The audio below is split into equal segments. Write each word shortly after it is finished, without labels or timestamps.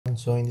And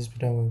so in this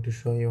video I'm going to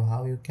show you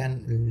how you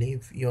can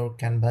leave your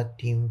Canva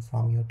team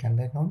from your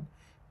Canva account.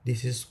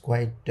 This is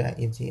quite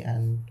easy,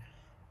 and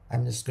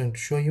I'm just going to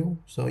show you.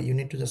 So you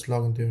need to just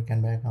log into your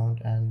Canva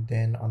account, and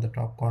then on the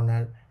top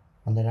corner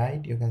on the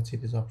right you can see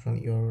this option,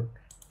 your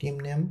team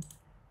name.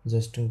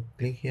 Just to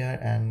click here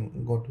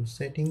and go to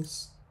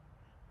settings.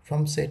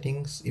 From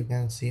settings you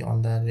can see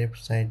on the left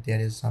side there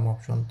is some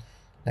option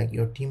like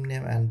your team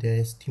name, and there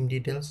is team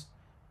details.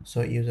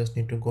 So you just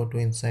need to go to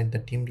inside the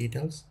team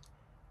details,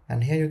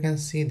 and here you can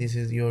see this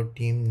is your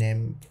team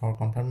name for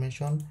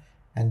confirmation,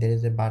 and there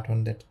is a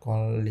button that's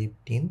called leave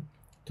team.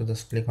 So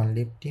just click on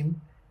leave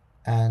team,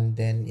 and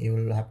then you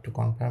will have to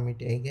confirm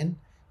it again.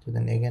 So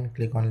then again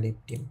click on leave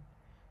team.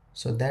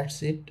 So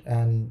that's it,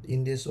 and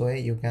in this way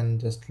you can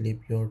just leave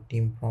your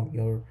team from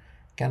your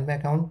Canva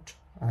account.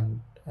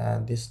 And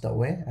this is the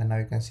way, and now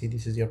you can see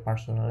this is your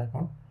personal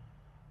account.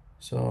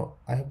 So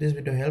I hope this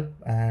video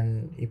helped,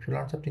 and if you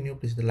learned something new,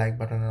 please hit the like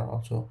button, and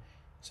also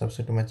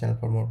subscribe to my channel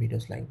for more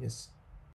videos like this.